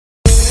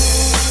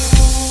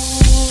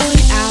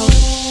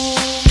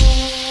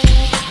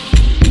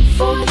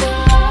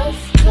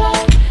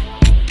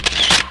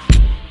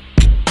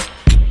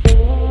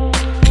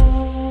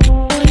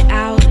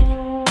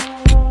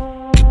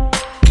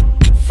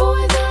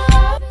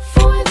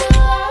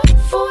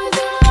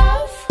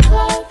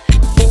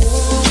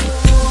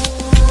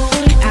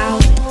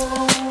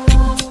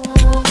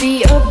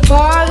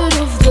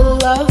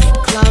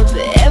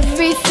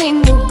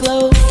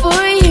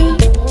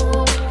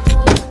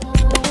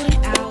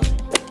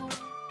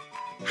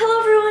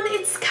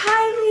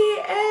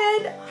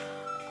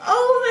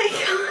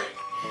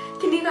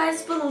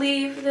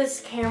you for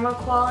this camera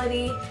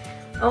quality.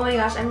 Oh my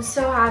gosh, I'm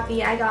so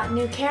happy. I got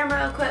new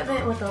camera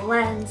equipment with a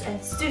lens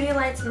and studio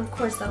lights, and of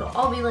course that'll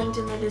all be linked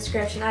in the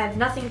description. I have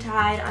nothing to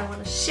hide. I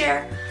want to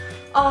share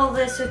all of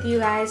this with you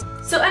guys.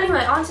 So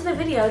anyway, on to the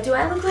video. Do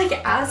I look like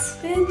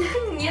Aspyn?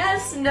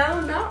 Yes,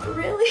 no, not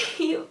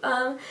really.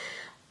 I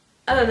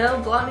don't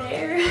know, blonde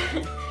hair.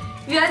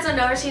 If you guys don't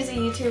know her, she's a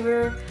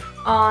YouTuber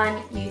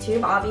on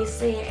YouTube,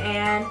 obviously,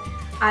 and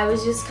I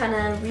was just kind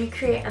of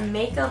recreate a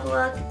makeup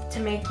look to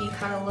make you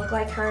kind of look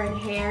like her in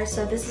hair.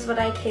 So this is what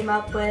I came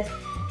up with,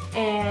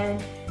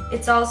 and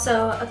it's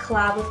also a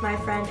collab with my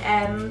friend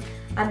Em.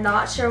 I'm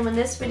not sure when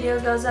this video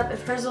goes up,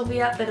 if hers will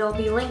be up, but it'll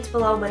be linked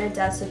below when it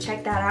does, so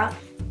check that out.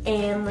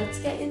 And let's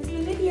get into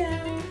the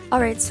video.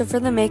 Alright, so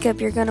for the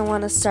makeup, you're going to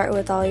want to start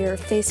with all your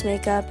face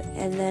makeup,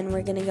 and then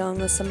we're going to go in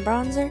with some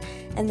bronzer.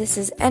 And this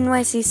is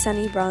NYC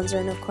Sunny Bronzer,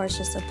 and of course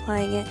just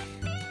applying it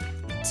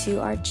to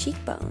our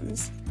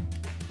cheekbones.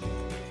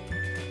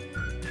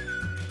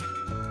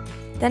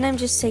 Then I'm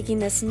just taking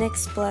this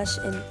NYX blush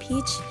in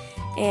Peach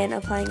and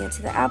applying it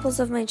to the apples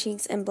of my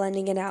cheeks and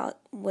blending it out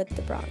with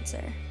the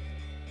bronzer.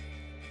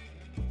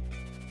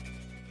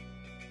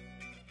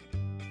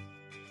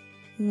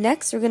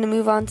 Next, we're going to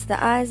move on to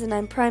the eyes, and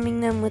I'm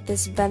priming them with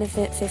this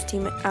Benefit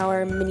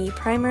 15-Hour Mini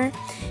Primer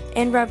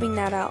and rubbing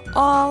that out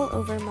all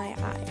over my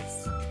eyes.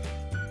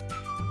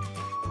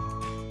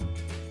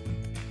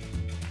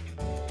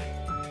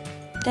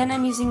 Then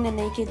I'm using the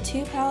Naked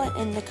 2 palette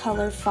in the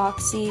color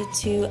Foxy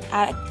to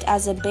act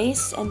as a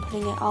base and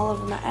putting it all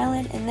over my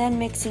eyelid, and then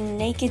mixing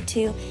Naked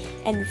 2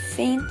 and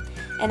Faint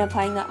and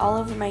applying that all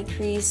over my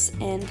crease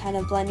and kind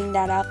of blending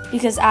that out,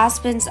 because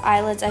Aspyn's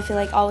eyelids I feel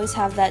like always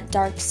have that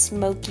dark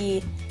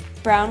smoky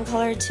brown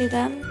color to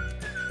them.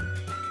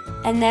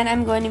 And then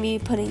I'm going to be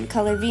putting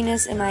color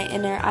Venus in my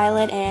inner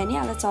eyelid, and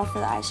yeah, that's all for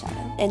the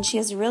eyeshadow. And she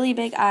has really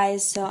big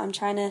eyes, so I'm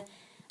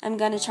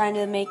going to try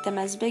to make them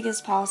as big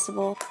as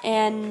possible.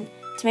 And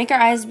to make our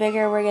eyes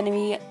bigger, we're going to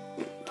be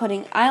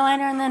putting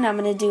eyeliner, and then I'm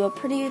going to do a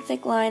pretty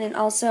thick line and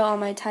also on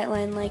my tight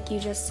line like you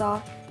just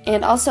saw.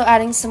 And also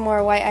adding some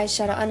more white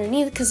eyeshadow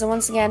underneath, because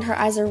once again, her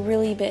eyes are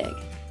really big.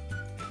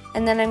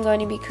 And then I'm going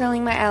to be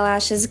curling my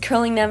eyelashes,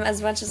 curling them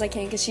as much as I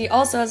can, because she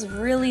also has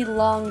really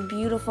long,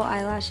 beautiful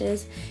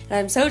eyelashes, and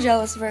I'm so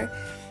jealous of her.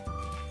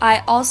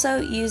 I also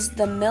used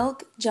the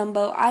Milk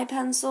Jumbo Eye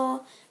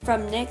Pencil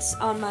from NYX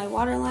on my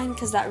waterline,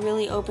 because that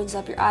really opens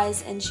up your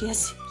eyes, and she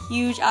has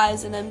huge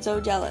eyes, and I'm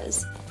so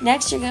jealous.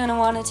 Next, you're going to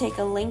want to take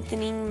a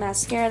lengthening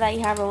mascara that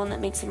you have, or one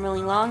that makes them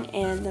really long,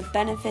 and the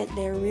Benefit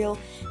They're Real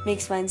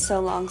makes mine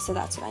so long, so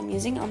that's what I'm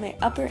using on my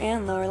upper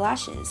and lower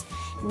lashes.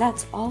 And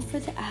that's all for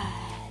the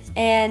eyes.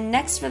 And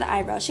next for the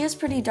eyebrows. She has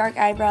pretty dark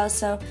eyebrows,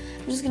 so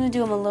I'm just going to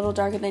do them a little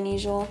darker than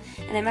usual,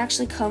 and I'm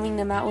actually combing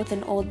them out with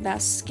an old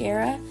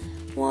mascara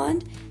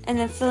wand, and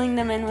then filling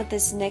them in with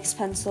this NYX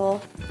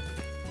pencil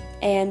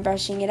and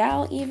brushing it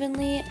out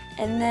evenly.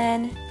 And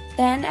then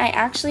I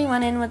actually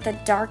went in with the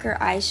darker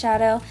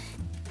eyeshadow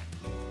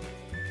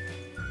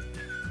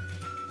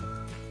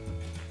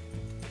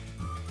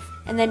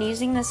and then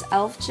using this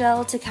e.l.f.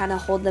 gel to kind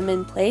of hold them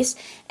in place.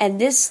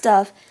 And this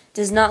stuff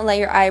does not let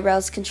your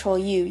eyebrows control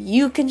you.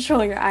 You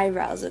control your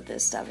eyebrows with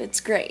this stuff. It's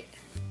great.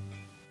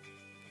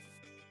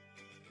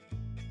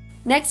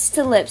 Next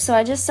to lips. So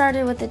I just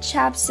started with the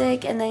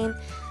chapstick, and then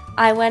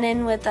I went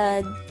in with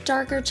a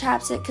darker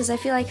chapstick because I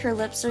feel like her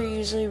lips are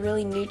usually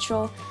really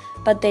neutral,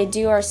 but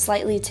they are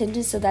slightly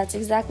tinted, so that's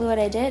exactly what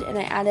I did. And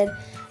I added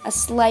a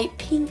slight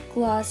pink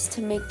gloss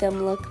to make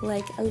them look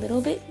like a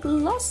little bit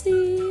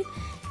glossy.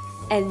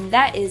 And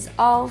that is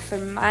all for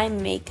my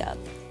makeup.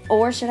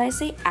 Or should I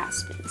say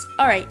Aspyn's.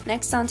 Alright,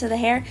 next on to the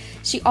hair.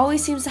 She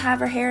always seems to have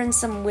her hair in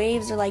some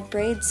waves or like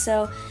braids,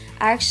 so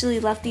I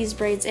actually left these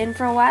braids in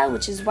for a while,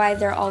 which is why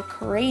they're all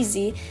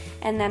crazy.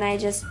 And then I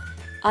just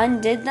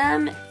undid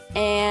them,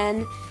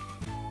 and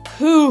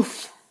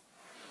poof!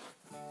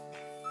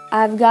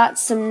 I've got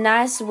some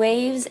nice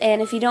waves,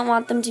 and if you don't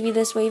want them to be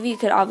this wavy, you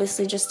could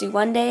obviously just do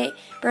one day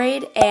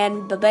braid,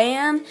 and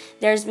ba-bam,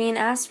 there's me and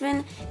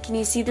Aspyn. Can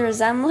you see the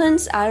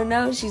resemblance? I don't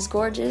know, she's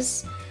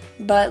gorgeous.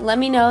 But let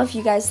me know if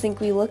you guys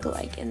think we look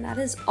alike, and that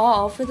is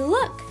all for the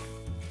look.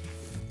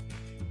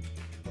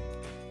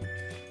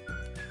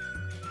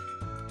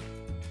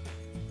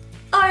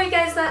 Alright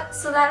guys,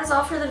 so that is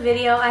all for the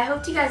video. I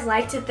hope you guys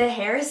liked it. The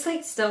hair is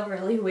like still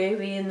really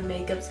wavy and the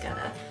makeup's kind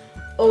of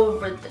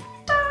over the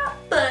top,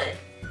 but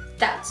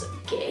that's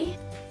okay.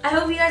 I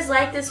hope you guys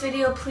liked this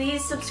video.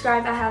 Please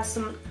subscribe. I have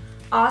some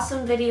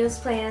awesome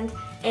videos planned,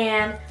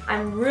 and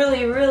I'm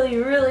really, really,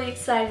 really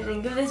excited.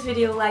 And give this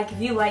video a like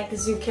if you like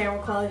this new camera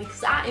quality,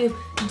 because I am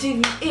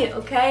digging it,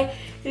 okay?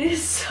 It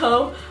is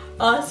so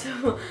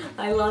awesome.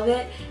 I love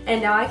it. And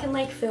now I can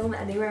like film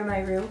anywhere in my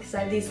room because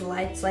I have these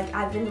lights. Like,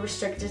 I've been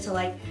restricted to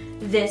like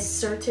this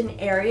certain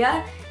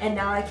area, and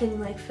now I can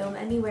like film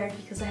anywhere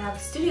because I have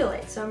studio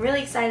lights. So I'm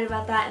really excited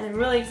about that, and I'm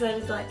really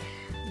excited to like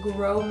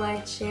grow my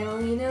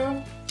channel, you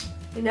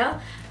know?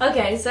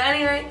 Okay, so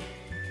anyway,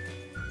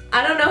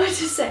 I don't know what to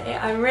say.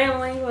 I'm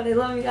rambling, but I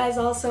love you guys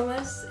all so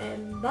much,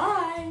 and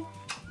bye!